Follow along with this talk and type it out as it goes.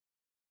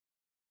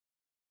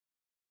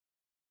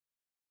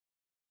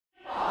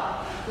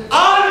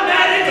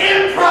Automatic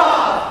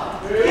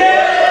improv!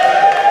 Yeah!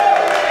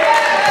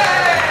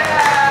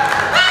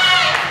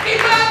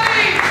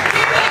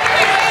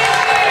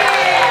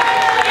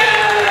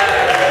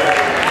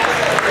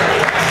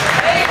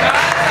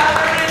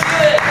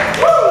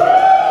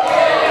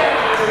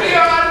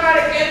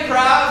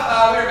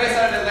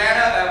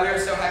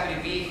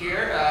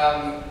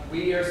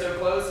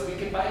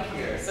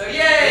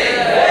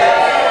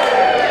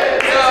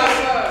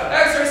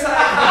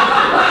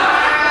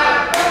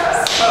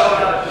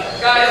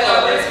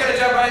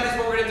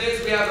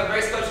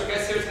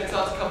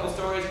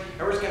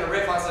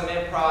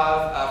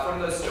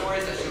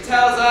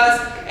 Tells us,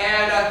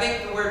 and I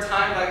think we're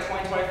timed like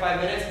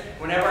 20-25 minutes.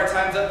 Whenever our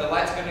time's up, the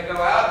light's gonna go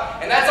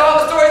out, and that's all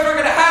the stories we're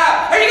gonna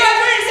have. Are you guys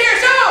ready to see our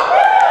show?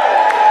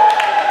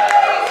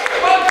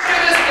 Welcome to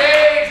the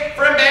stage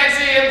from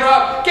BBCF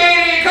Improv,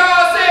 Katie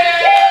Carlson.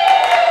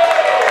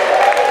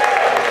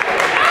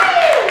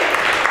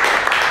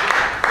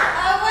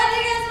 What do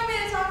you guys want me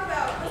to talk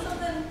about? What's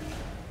something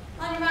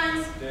on your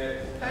minds?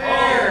 Bears.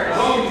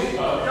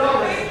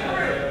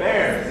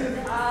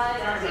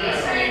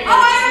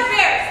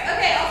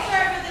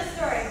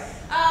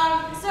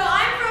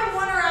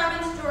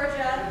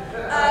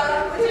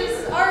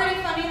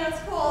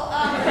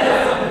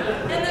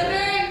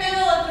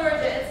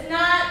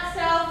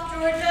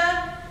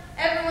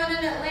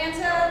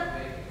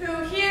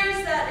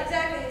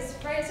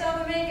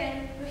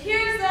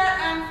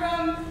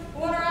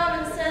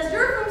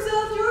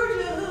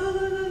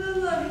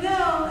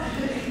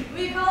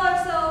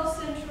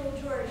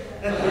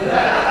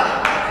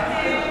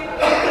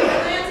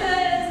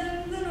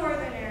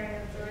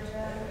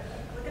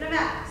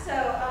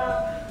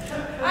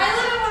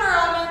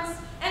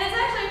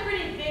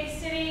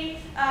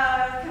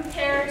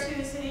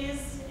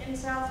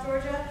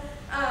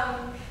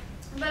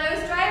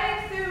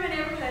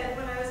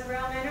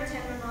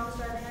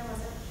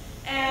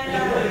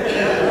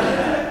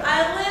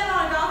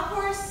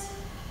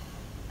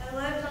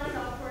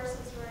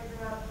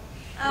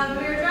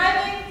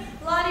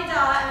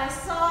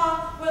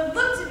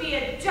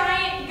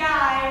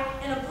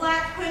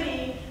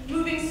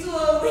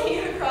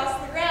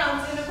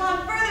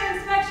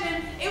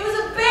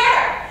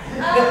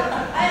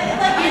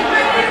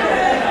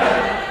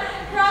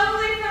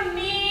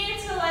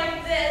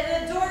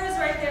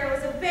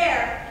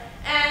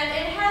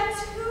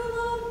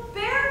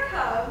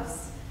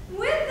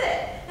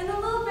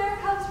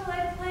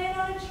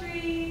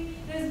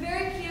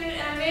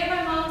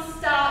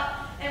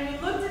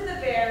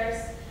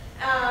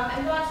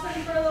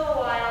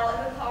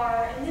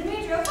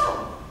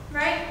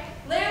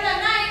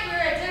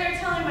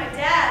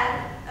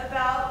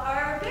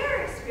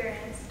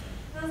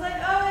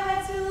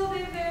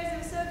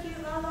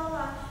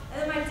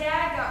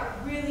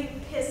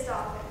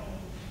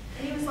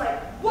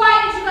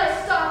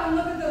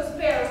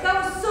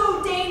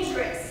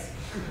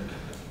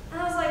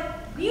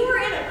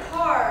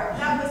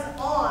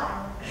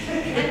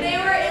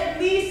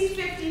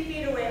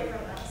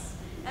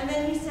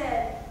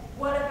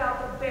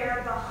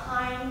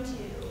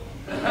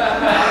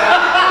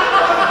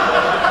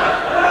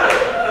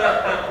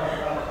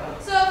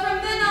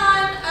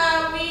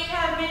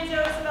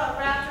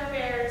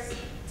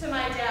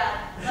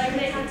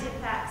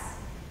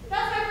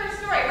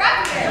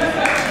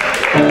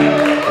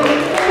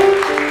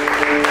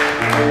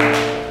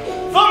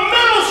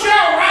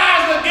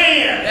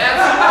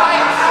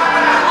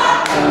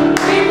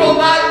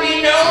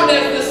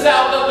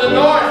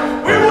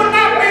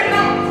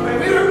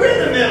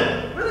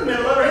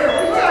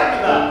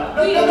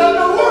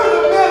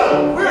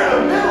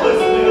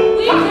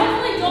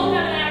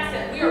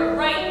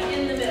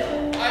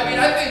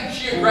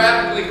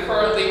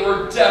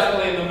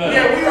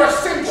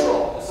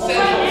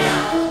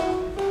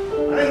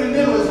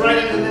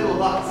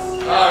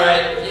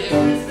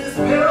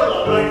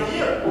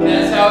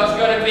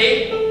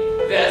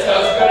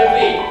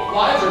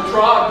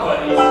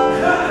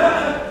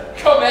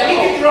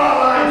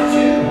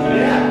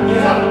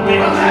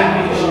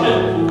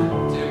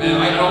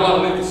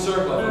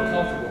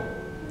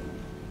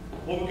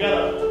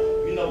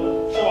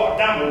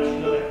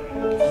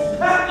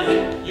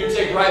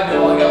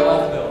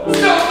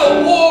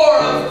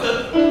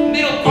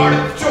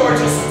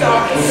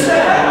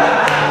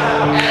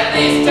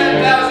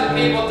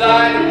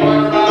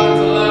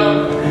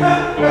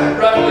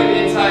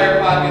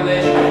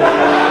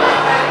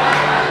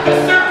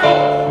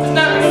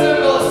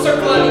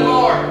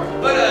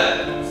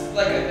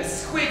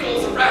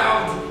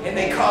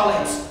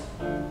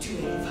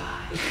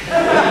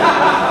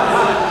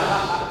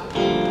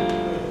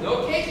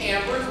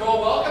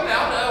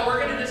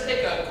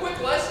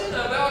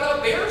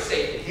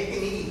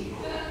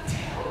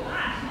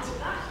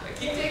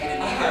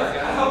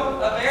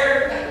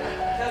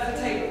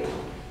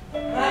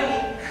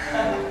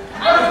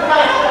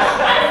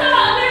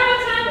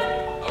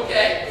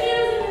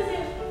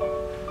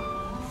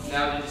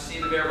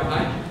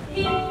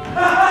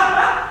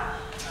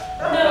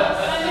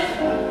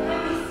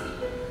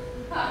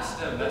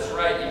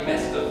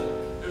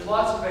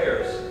 lots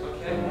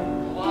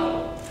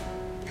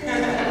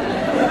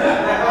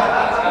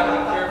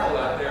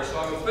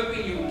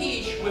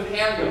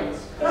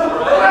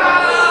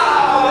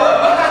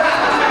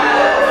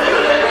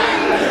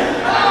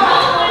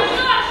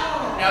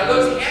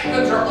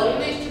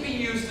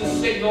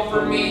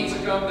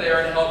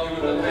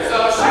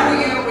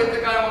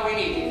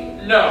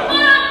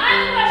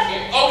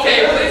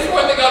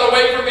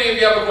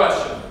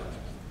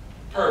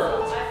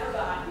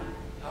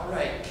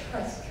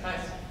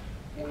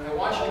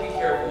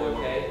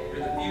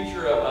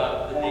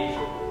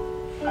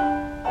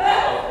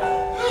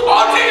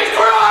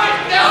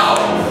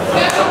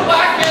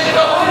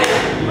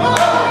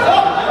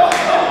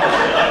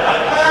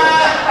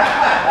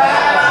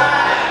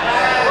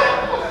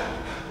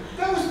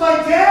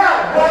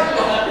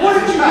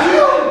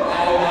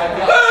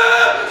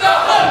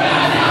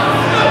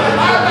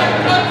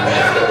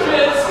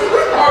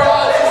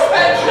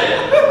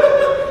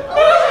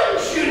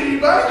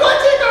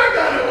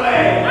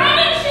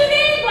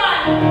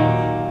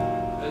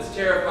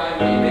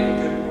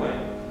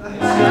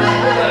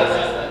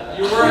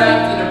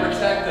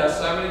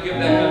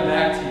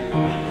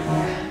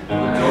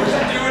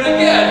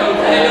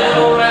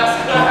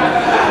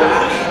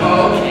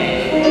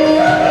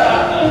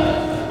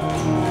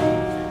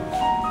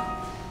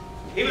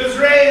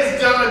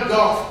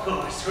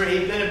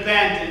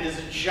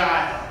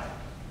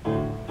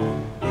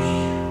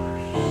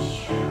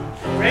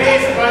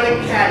by the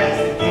caddies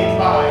that came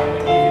by and would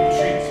give him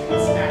treats from the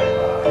snack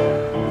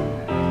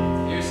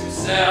bar. Here's some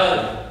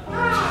salad.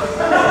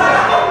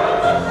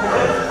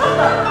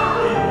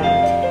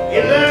 He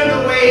learned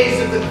the ways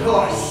of the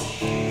course.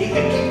 He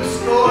could keep a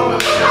score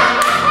of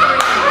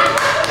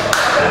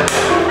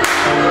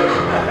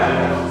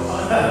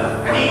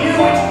and he knew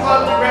which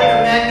club to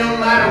recommend no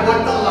matter what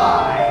the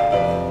lie.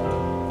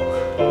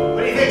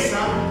 What do you think,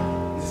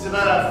 son? Is this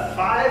about a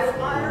 5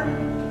 flyer?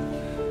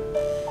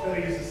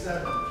 Better use a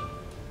 7.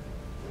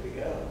 There you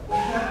go.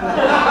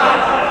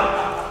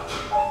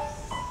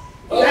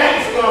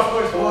 Thanks, golf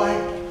course boy.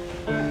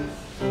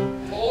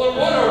 Hole in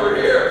one over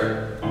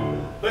here.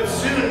 But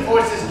soon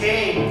forces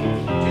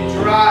came to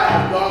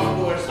drive golf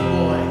course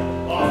boy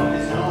off of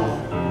his home.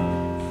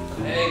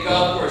 Hey,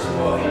 golf course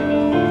boy.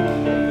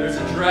 There's a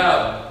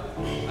drought.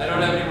 I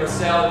don't have any more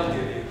salad to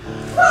give you.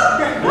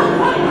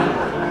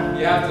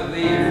 You have to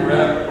leave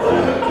forever.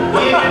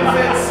 He had been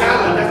fed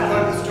salad. That's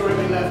part of the story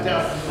we left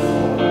out from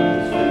before. He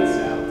was fed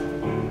salad.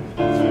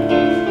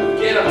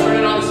 Kid, I'm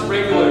turning on the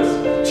sprinklers.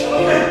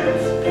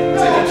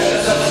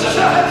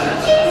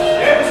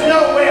 There was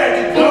nowhere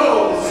to go.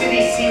 The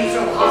city seemed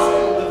so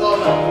hostile with all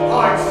the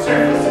hard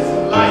surfaces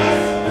and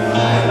lights.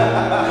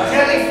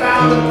 Until he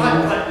found the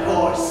putt-putt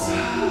course.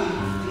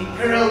 He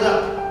curled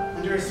up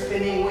under a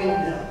spinning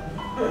window.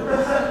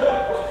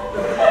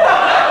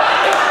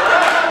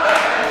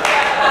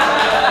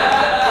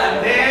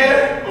 And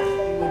there he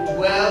would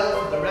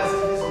dwell for the rest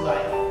of his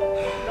life,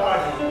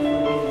 guarding from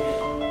India.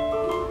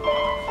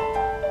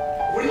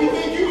 What do you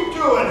think you're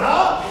doing,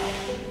 huh?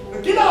 Now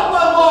get off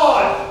my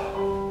lawn!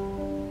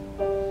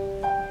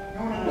 No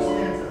one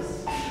understands us.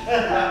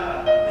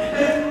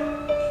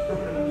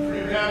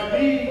 You got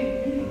me.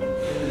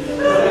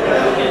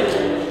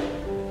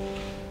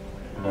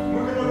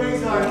 We're gonna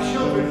raise our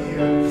children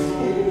here.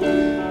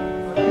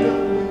 But we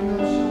don't bring no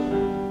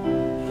children.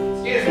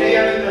 Excuse me,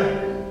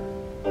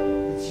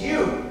 it's you.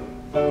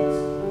 It's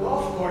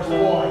golf course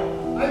boy.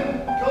 I'm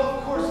golf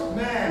course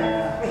man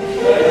now.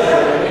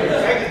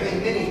 You're technically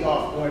mini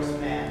golf course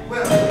man.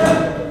 Well,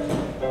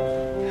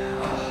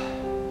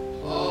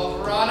 Oh,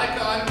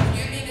 Veronica, I'm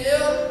getting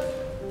ill.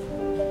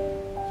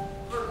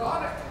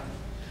 Veronica.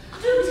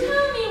 Do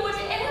tell me what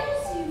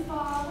ails you,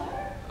 Father.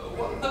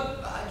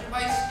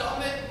 My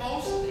stomach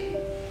mostly.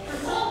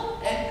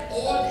 And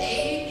old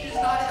age is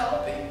not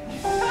helping.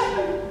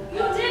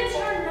 You did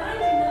turn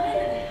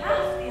 99.5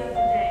 the other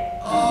day.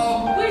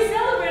 Oh, We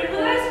celebrated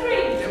with ice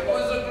cream. it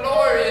was a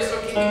glorious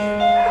occasion.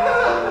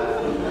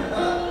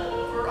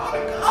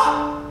 Veronica.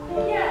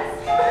 Yes.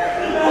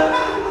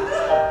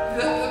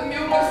 The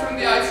mucus from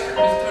the ice cream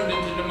has turned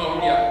into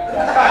pneumonia.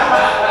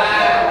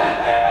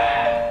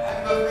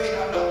 I'm afraid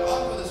I'm not on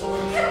for this one.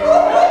 No,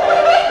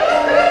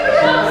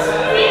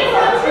 it's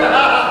not true.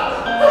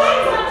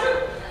 It's not true.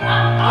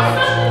 I'll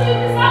suck the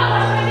mucus out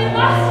like I did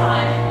last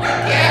time. You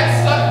can't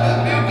suck the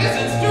mucus,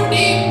 it's too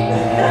deep.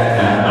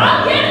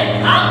 I'll get it.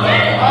 I'll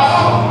get it.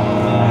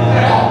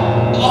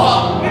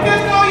 if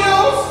there's no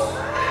use,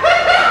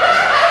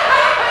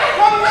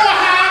 one more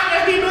half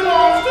and he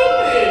belongs to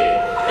me.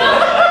 No.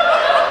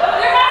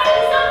 There has to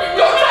be something.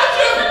 Don't touch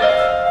him!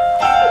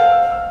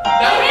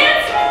 My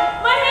hands.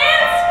 My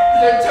hands.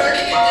 They're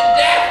turning into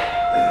death.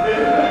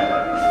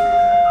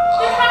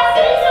 There has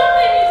to be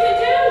something you can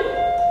do.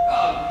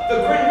 The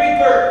Grim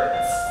Reaper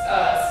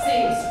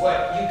sings what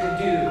you can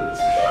do.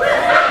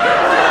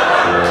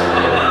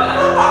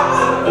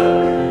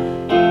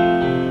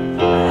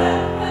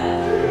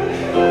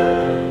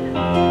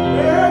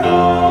 There's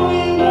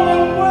only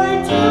one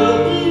way to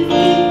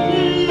defeat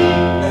me.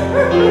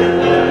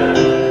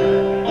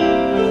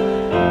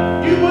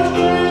 You must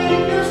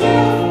train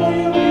yourself for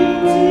your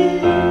beauty.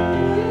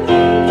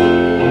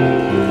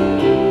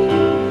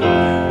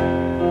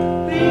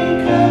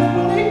 Because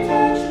when they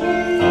touch me,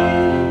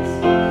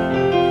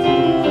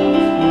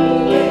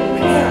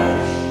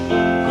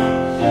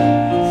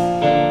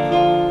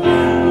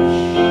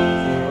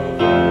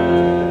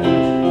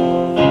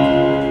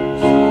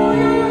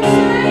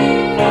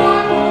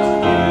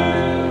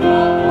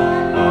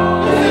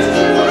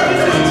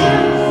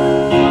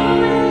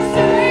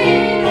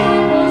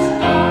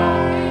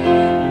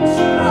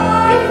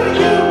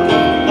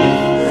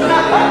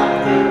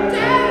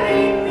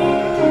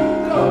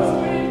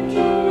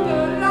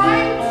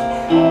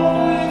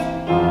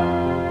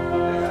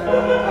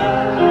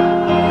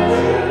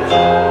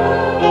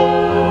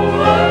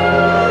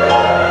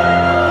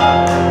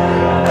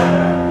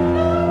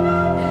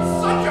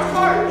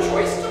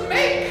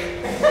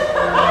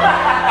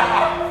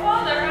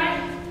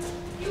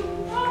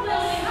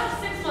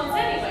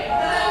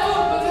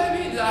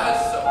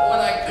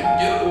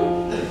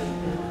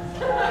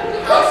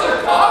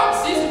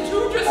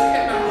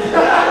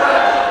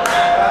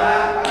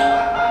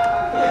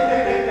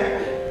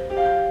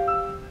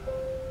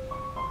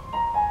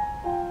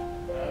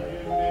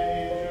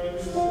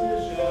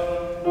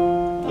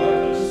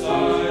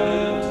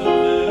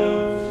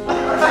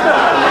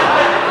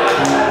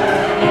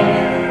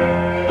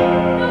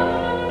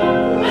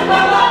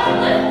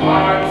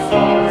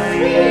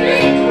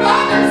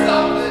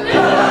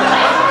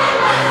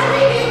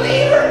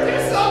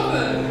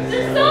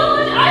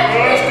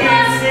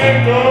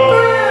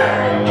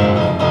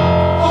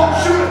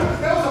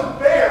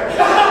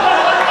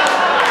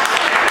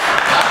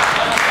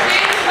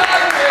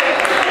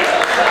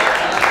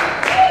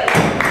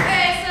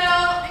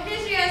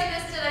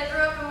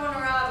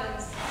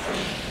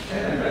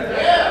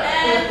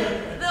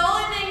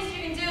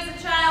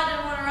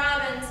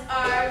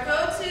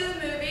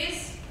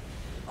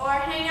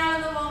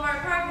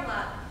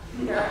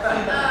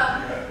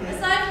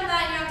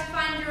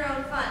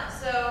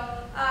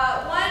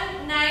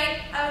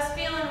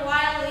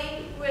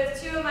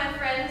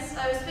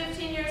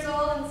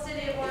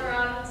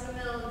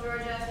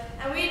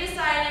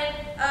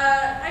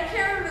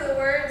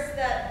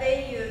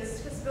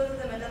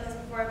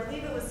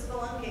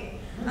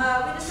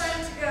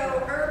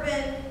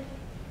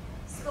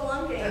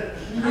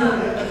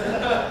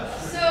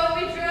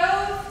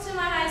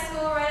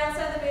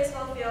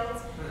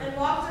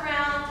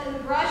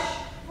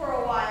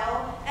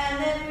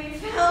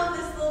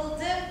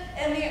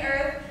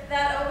 curve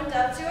that opened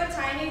up to a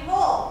tiny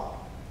hole.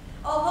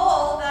 A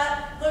hole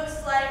that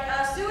looks like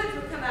sewage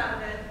would come out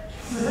of it.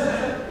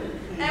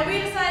 And we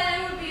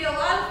decided it would be a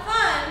lot of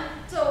fun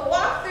to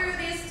walk through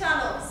these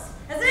tunnels.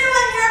 Has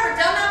anyone here ever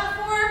done that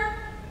before?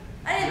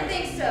 I didn't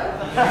think so.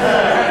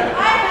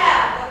 I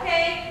have,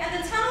 okay? And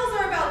the tunnels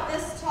are about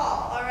this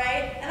tall, all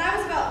right? And I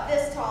was about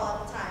this tall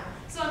at the time.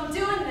 So I'm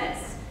doing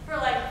this for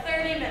like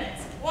 30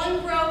 minutes.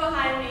 One row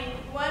behind me,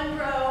 one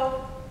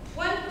row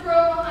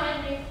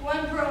behind me,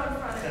 one row in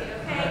front of me,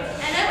 okay?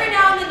 And every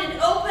now and then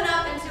it'd open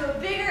up into a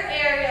bigger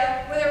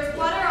area where there was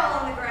butter all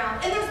on the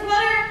ground. And there's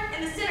butter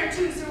in the center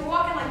too, so we're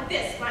walking like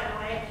this, by the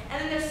way.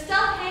 And then there's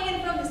stuff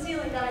hanging from the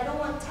ceiling that I don't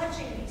want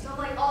touching me, so I'm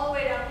like all the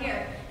way down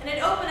here. And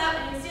it'd open up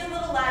and you'd see a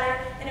little ladder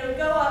and it would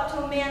go up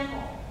to a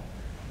manhole.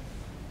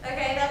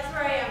 Okay, that's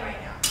where I am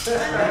right now.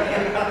 I'm right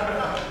here.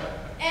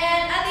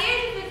 And at the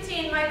age of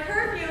 15, my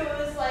curfew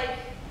was like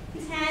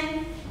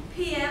 10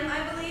 p.m.,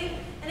 I believe.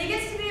 And it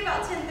gets to be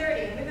about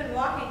 10:30, and we've been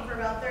walking for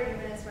about 30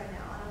 minutes right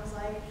now. And I was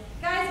like,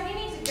 guys, we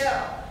need to go.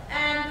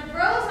 And the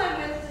bros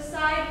I'm with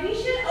decide we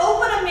should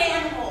open a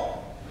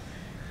manhole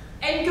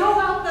and go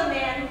out the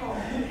manhole.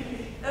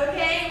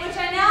 Okay? Which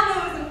I now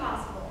know is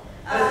impossible.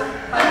 At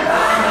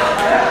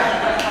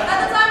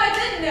the time I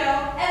didn't know,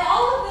 and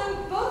all of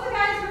them, both the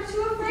guys were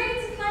too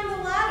afraid to climb the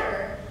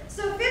ladder.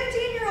 So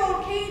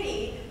 15-year-old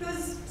Katie,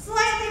 who's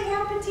slightly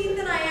more petite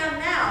than I am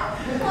now,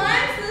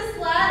 climbs this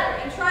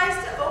ladder and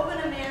tries to open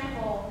a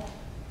manhole.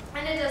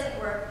 And it doesn't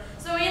work.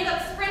 So we end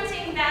up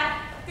sprinting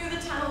back through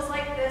the tunnels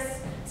like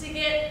this to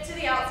get to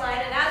the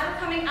outside. And as we're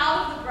coming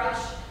out of the brush,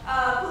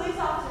 a police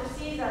officer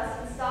sees us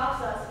and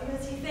stops us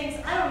because he thinks,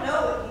 I don't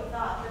know what he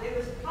thought, but it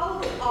was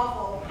probably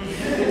awful.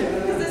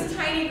 Because this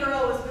tiny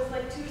girl was with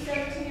like two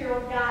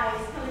 17-year-old guys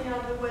coming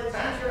out of the woods.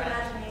 Use your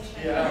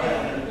imagination. Yeah.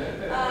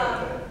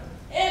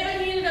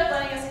 But he ended up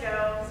letting us go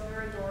because we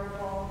were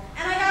adorable.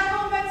 And I got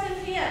home by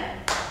 10 p.m.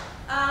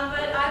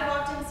 But I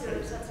walked in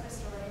sewage. That's my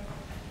story.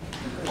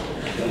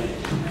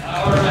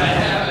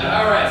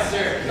 All right,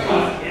 sir. Come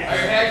on. Are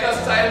your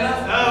handcuffs tight enough?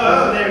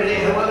 Oh, they're a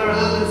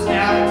little loose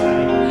now.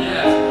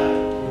 Yeah.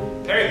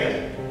 Very good.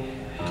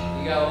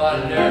 You got a lot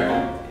of nerve.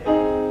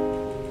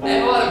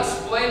 And a lot of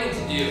explaining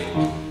to do.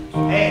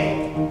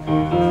 Hey,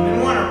 in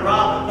Warner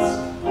Robins,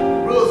 the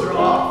rules are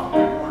off.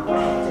 Warner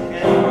Robins,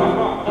 okay?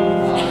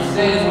 All I'm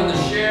saying is when the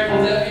sheriff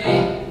and deputy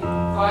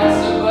find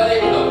somebody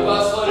with a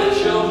busload of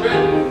children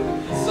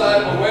inside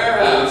of a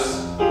warehouse,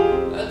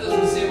 that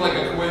doesn't seem like a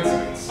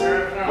coincidence.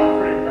 Sheriff, now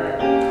pretty bad.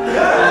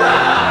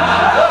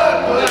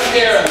 Look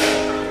here.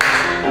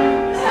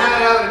 It's not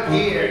how it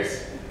appears,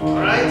 all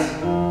right?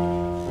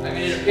 I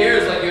mean, it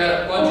appears like you had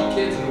a bunch of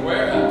kids in a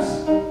warehouse.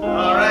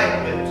 All right,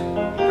 but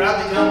you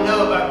probably don't know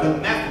about the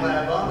meth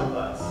lab on the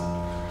bus.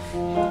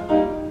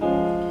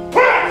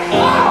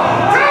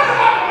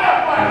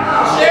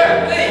 Sheriff,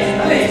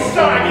 please.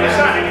 Sorry, get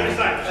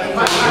aside. That's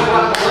my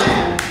wild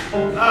plan.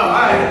 Oh, all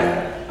right.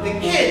 The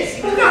kids,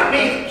 you not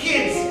me, the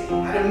kids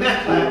had a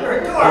meth lab. They're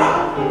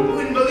adorable. You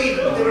wouldn't believe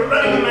it, but they were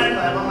running a meth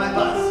lab on my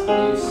bus.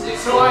 You sick.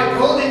 So I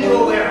pulled into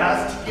a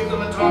warehouse to give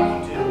them a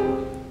talking to.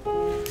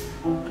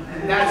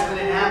 And that's when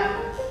it happened.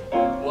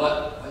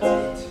 What's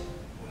it?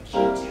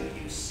 What'd you do,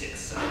 you sick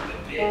son of a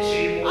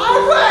bitch?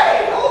 All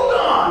right, hold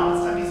on.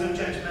 Let's not be so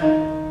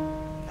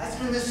judgmental. That's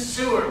when the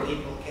sewer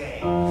people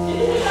came.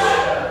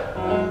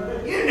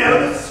 You know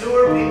the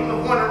sewer people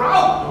of Warner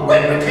Robins. Oh,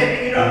 quit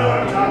pretending you don't know what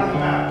I'm talking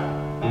about.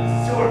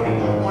 The sewer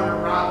people of Warner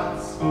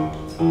Robins.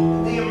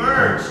 They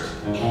emerged.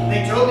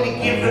 They told me to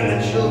give them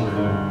the children.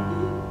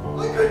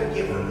 Well, I couldn't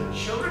give them the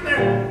children.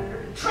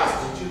 They're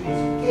trusted to me, so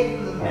I gave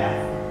them the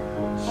meth.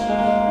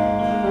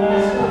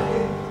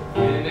 I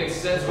mean, it makes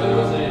sense why there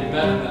wasn't any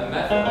meth in that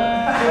meth.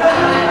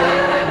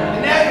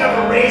 And now you have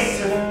a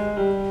race of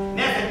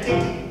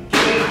meth-addicted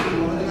gay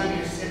people living on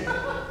your city.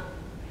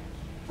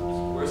 It's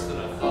worse than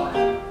I thought.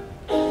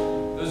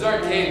 Those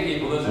aren't cave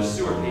people, those are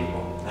sewer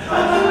people.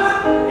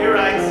 You're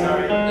right,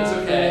 sorry. It's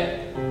okay.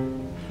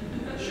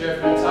 Sheriff,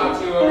 can I talk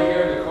to you over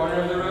here in the corner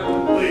of the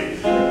room?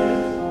 Please.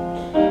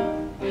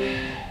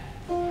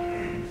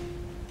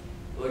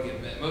 Look at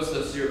me. Most of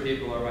those sewer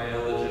people are my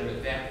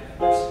illegitimate family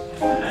members.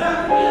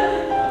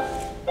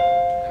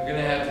 I'm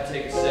gonna have to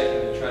take a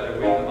second to try to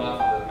wean them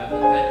off of the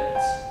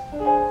methamphetamines.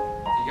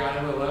 You got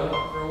him alone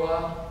for a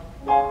while?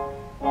 I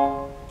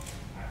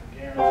can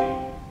guarantee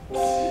you.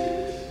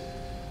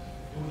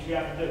 Do what you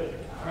have to do.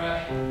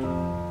 Alright.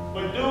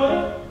 But do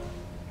it,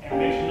 and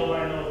make sure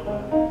nobody knows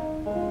about it.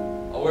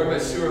 I'll wear my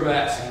sewer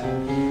mask.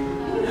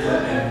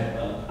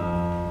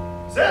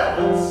 So,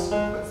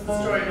 what's the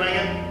story,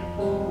 Megan?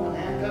 On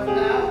handcuff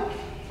now?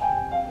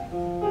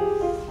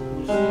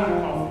 Which is hot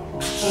coffee.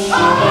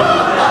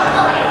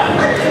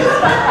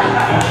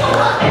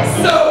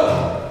 So,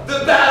 the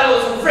battle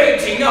is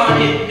raging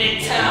on in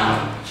Midtown.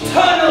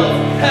 Tunnels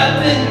have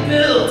been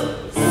built,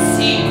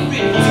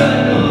 secret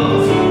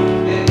tunnels.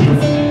 And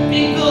it's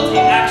being built,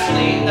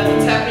 actually, that's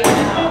what's happening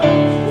now.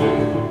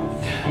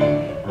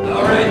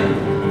 Alright.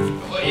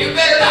 Well, you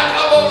better not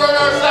come over on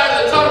our side of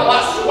the tunnel, I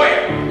swear.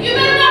 You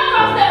better not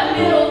cross that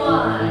middle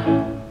line.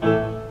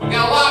 We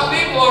got a lot of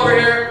people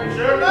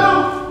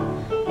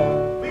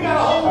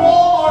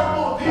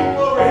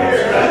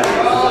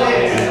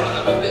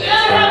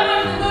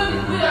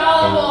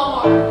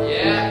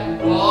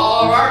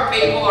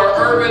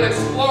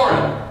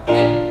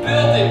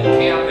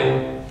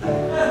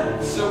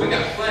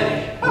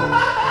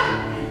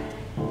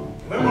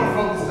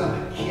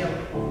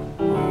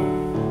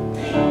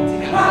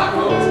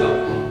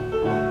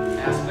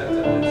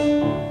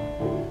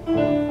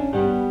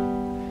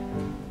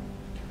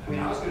mean,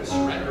 I was going to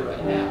surrender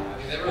right now. I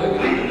mean, they're really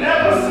going to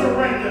Never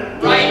surrender.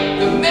 Right?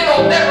 The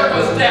middle never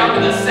goes down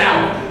to the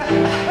south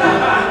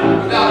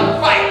without a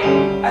fight.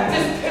 At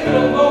this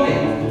pivotal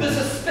moment, the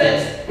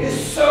suspense is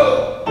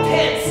so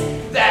tense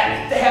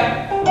that they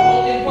have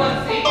only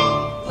one thing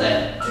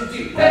left to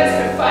do. That is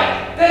to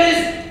fight. That is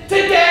to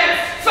dance.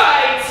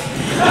 Fight!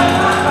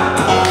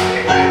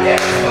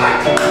 Dance,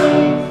 fight!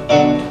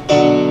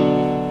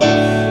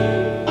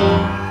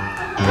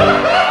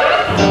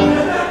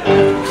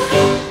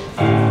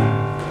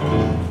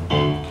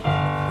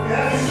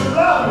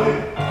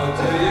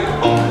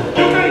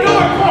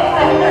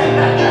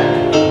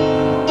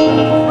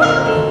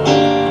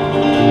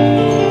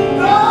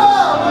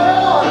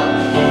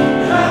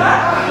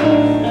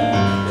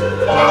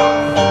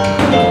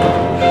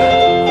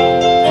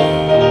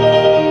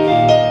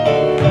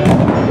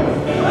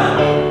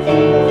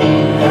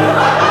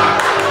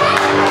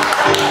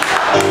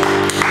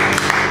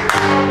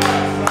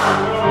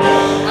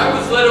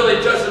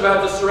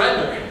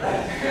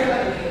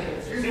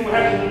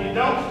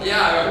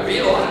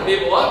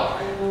 People up.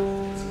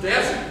 Some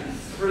dancing.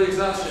 I'm pretty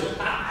exhausted.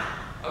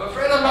 I'm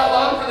afraid I'm not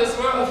long for this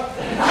world.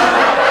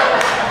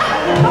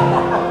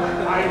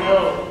 I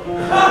know.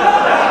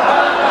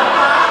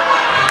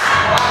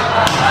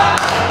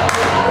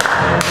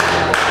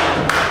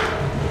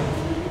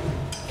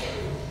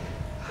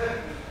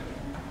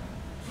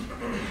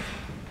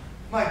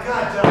 My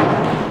God,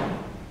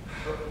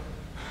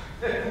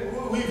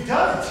 we've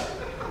done it.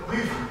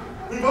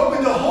 We've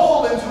opened a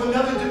hole into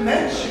another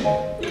dimension.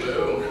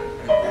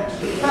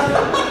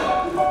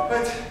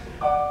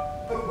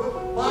 But what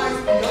lies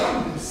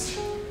beyond this?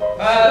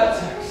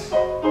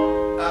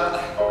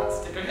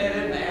 Stick her head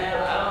in, man.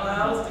 I don't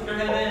know. Stick her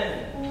head in.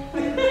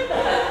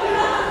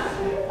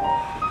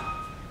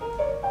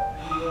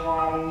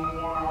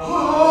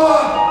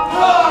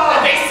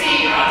 They see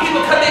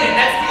people come in, and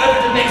that's the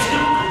other dimension.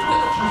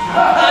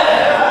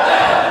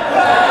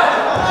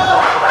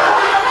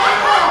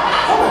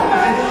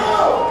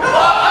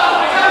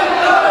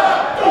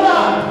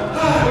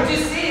 What'd you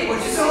see?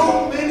 So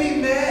many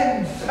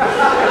men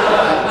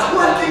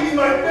twerking in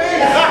my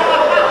face.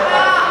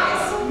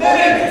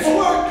 Men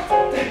twerk.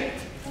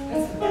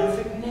 That's the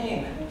perfect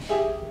name.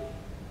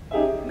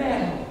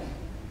 Manhole.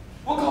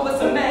 We'll call this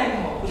a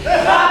manhole.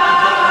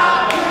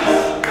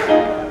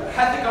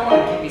 I think I want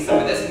to give me some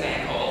of this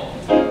manhole.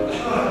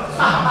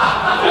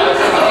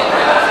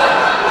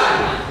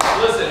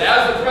 Listen,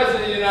 as the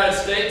President of the United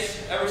States,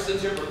 ever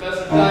since your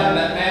professor died in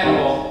that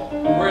manhole,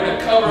 we're going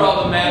to cover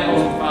all the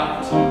manholes we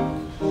find.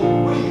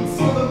 What, you can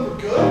seal them for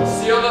good?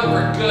 Seal them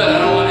for good. I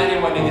don't want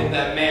anyone to get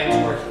that man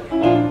twerking.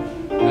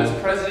 As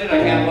president, I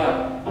can't allow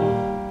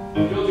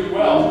it. You'll do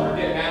well to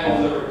forget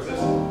manholes ever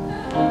existed.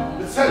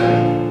 But suddenly,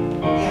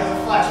 he has a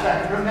flashback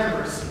and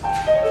remembers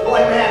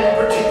one man in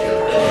particular.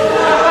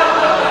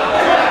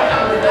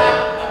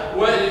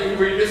 What,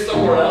 were you just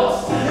somewhere else?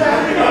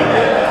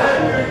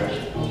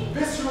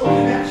 Visceral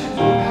connection to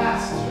the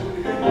past.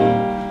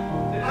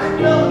 I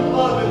fell in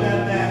love in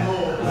that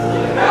manhole.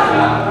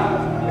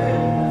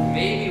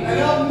 And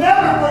I'll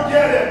never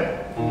forget him.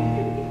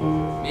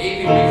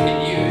 Maybe we can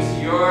use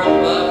your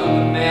love of the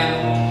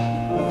manhole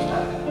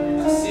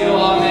to seal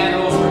all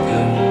manholes for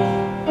good.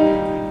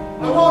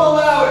 I won't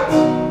allow it.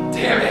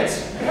 Damn it!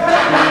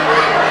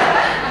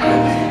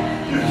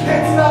 You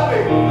can't stop me.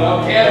 No,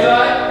 can't I?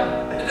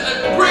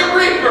 Grim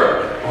Reaper!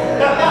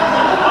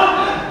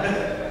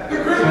 The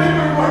Grim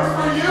Reaper works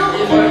for you?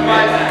 He's one of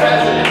my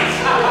presidents.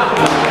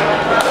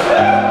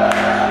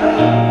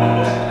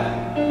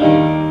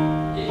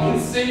 He can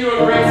sing you a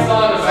great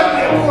song about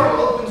Suddenly a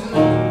portal opens in the...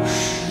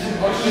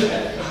 oh shit.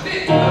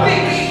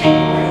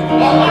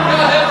 Oh my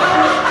god, that's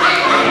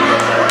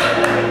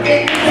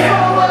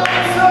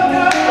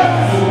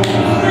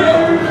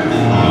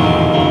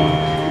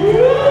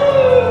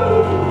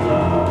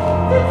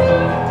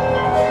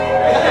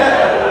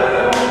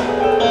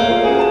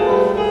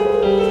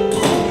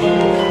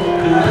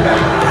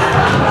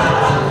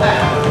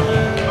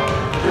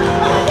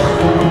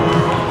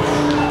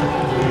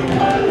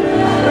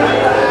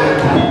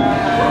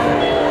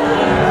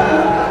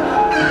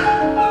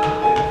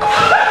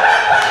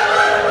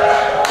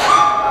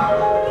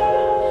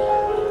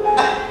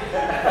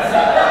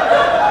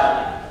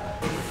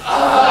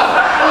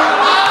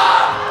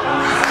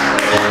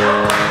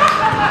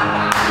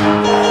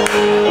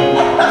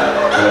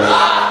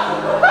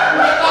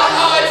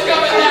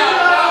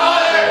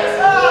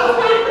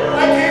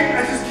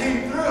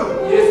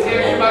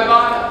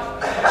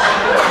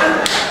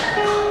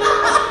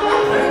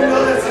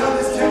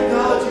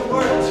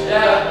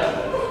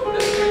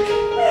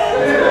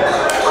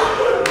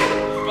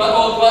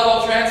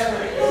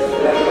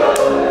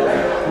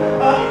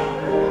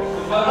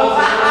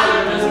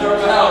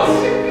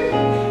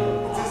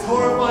It's as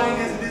horrifying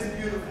as it is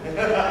beautiful.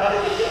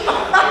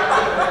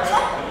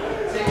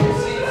 Take your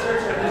seats,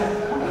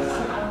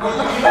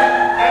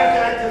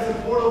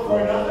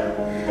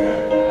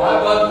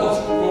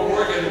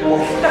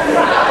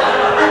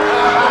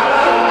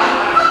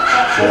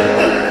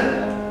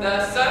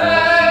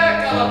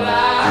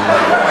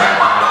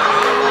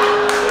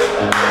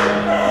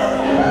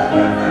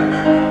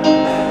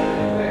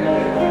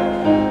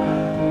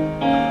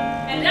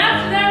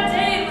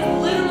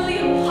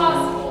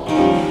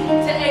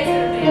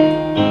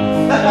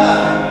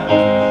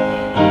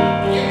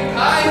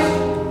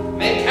 I've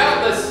made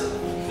countless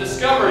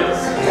discoveries.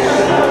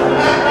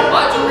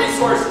 Lots of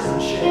resources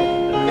and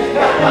shit.